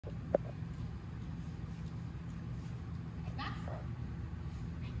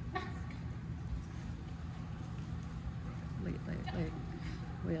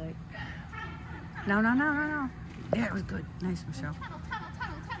No, no, no, no, no. There, it was good. Nice, Michelle.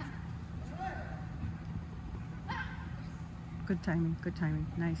 Good timing, good timing.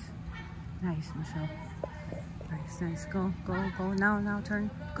 Nice. Nice, Michelle. Nice, nice. Go, go, go. Now,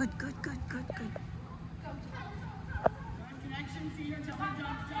 turn. Good, good, good, good, good. Connection, see her, tell her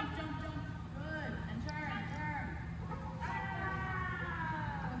jump. Good. And turn.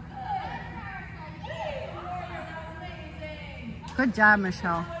 Good job,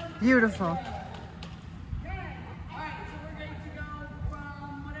 Michelle. Beautiful.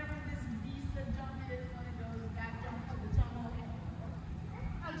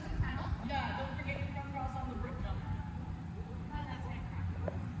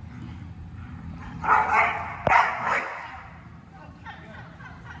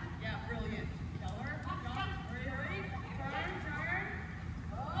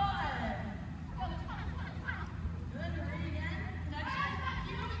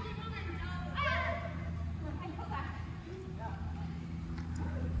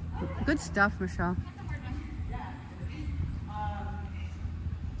 Good stuff, Michelle.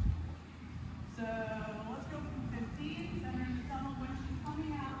 So let's go from 15. Center in the tunnel. When she's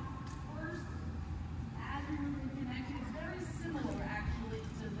coming out first, as you're moving connection, it's very similar actually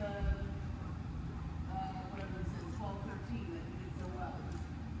to the whatever this is, 12, 13 that you did so well. It's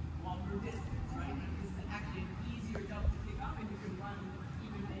longer distance, right? This is actually an easier jump to pick up, and you can run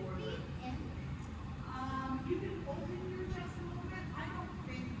even more. You can open your chest a little bit. I don't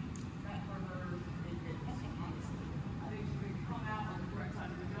think that for her it hits, honestly. I think she would come out on the correct side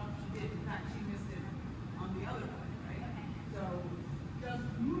of the jump. She did. In fact, she missed it on the other one, right? So just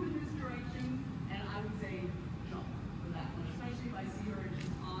move in this direction, and I would say jump for that one, especially if I see her and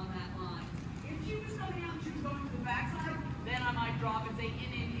she's on that line. If she was coming out and she was going to the backside, then I might drop and say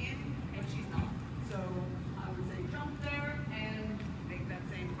in, but she's not. So I would say jump there and make that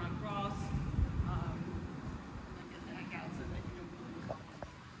same front cross.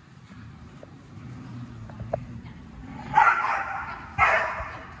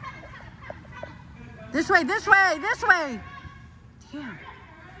 This way, this way, this way. Damn.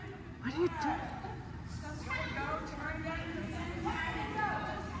 What are you doing?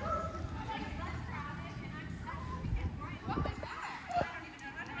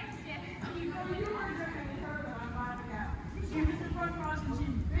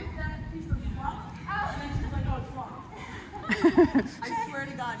 I swear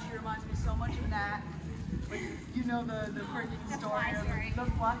to God, she reminds me so much of Nat. You know the freaking story of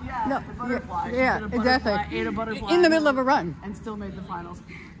the fly, No, the butterfly. Yeah, She did a butterfly, exactly. ate a butterfly In the middle of a run. and still made the finals.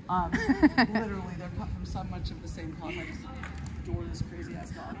 Literally, they're cut from so much of the same cloth. I just adore this crazy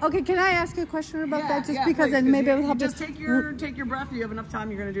ass dog. Okay, can I ask you a question about that? Just yeah, because please, then maybe you, it'll help just us. take your breath. You have enough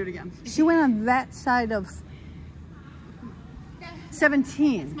time. You're gonna do it again. She went on that side of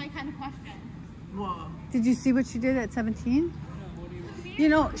 17. That's my kind of question. Whoa. Did you see what she did at 17? You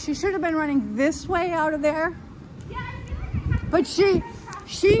know, she should have been running this way out of there. Yeah, I feel like But she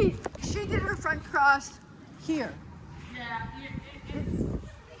did her front cross here. Yeah,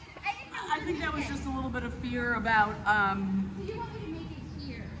 I think that was just a little bit of fear about. you want me to make it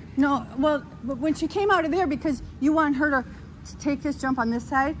here? No, well, but when she came out of there, because you want her to take this jump on this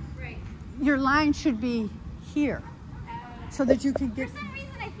side, Right. your line should be here, so that you can get. For some reason,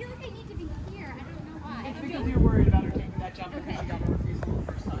 I feel like I need to be here. I don't know why. It's because you're worried about her taking that jump because she got her refusal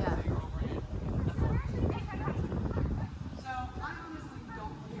the first time, Yeah. so you're over it. So I honestly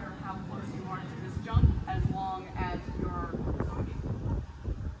don't care how close you are to this jump as long as you're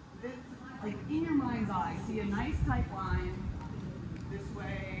this, like in your mind's eye, see a nice tight line this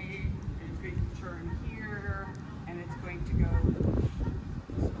way, and it's going to turn here, and it's going to go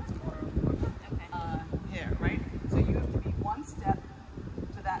this one's more here, right? So you have to be one step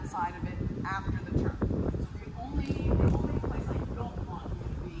to that side of it after the turn. So the only place I don't want you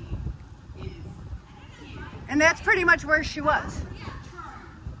to be is here. And that's pretty much where she was. Turn.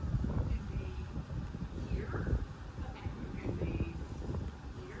 You can be here. You can be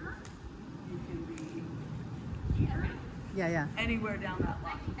here. You can be here. Yeah. Anywhere down that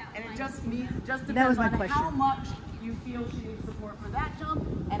line. And it just depends That was my on question. how much you feel she needs support for that jump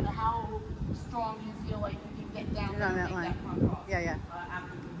and how strong you feel like you can get down Get on there that and line. make that front cross. Yeah.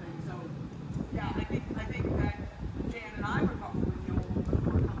 After the thing. So yeah, I think that Jan and I would probably feel a little bit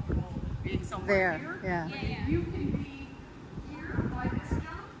more comfortable being somewhere There, here. yeah. But if you can be here by this jump,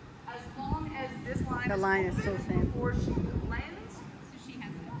 as long as this line The is line is open still same. before she lands. So she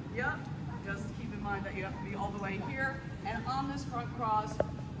has it. Yep. Just keep in mind that you have to be all the way here and on this front cross.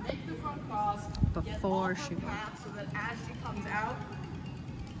 Make the front cross Before get off she her path so that as she comes out,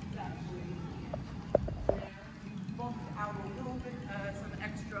 it's actually there. You bump out a little bit, some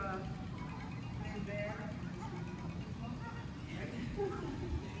extra wind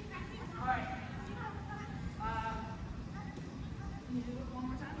All right. Can you do it one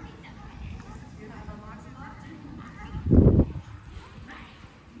more time? You have a moxie left?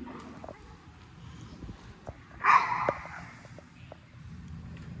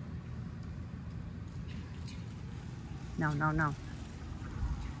 No, no, no.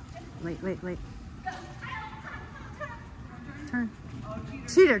 Wait, wait, wait. Turn.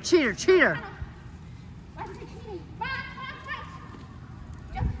 Cheater, cheater, cheater. Why is it cheating? Run,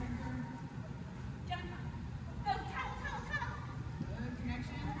 jump. Jump. Go, tunnel. Good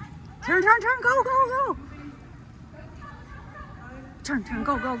connection. Turn, turn, turn. Go, go, go. Turn, turn.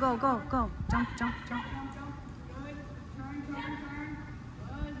 Go, go, go, go, go. Jump, jump, jump. Good. Turn.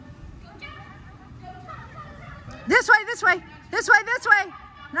 Good. This way, this way. This way, this way.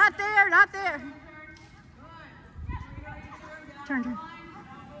 Not there, not there. Turn, turn.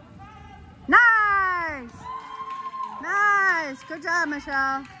 Nice. Nice. Good job,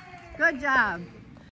 Michelle. Good job.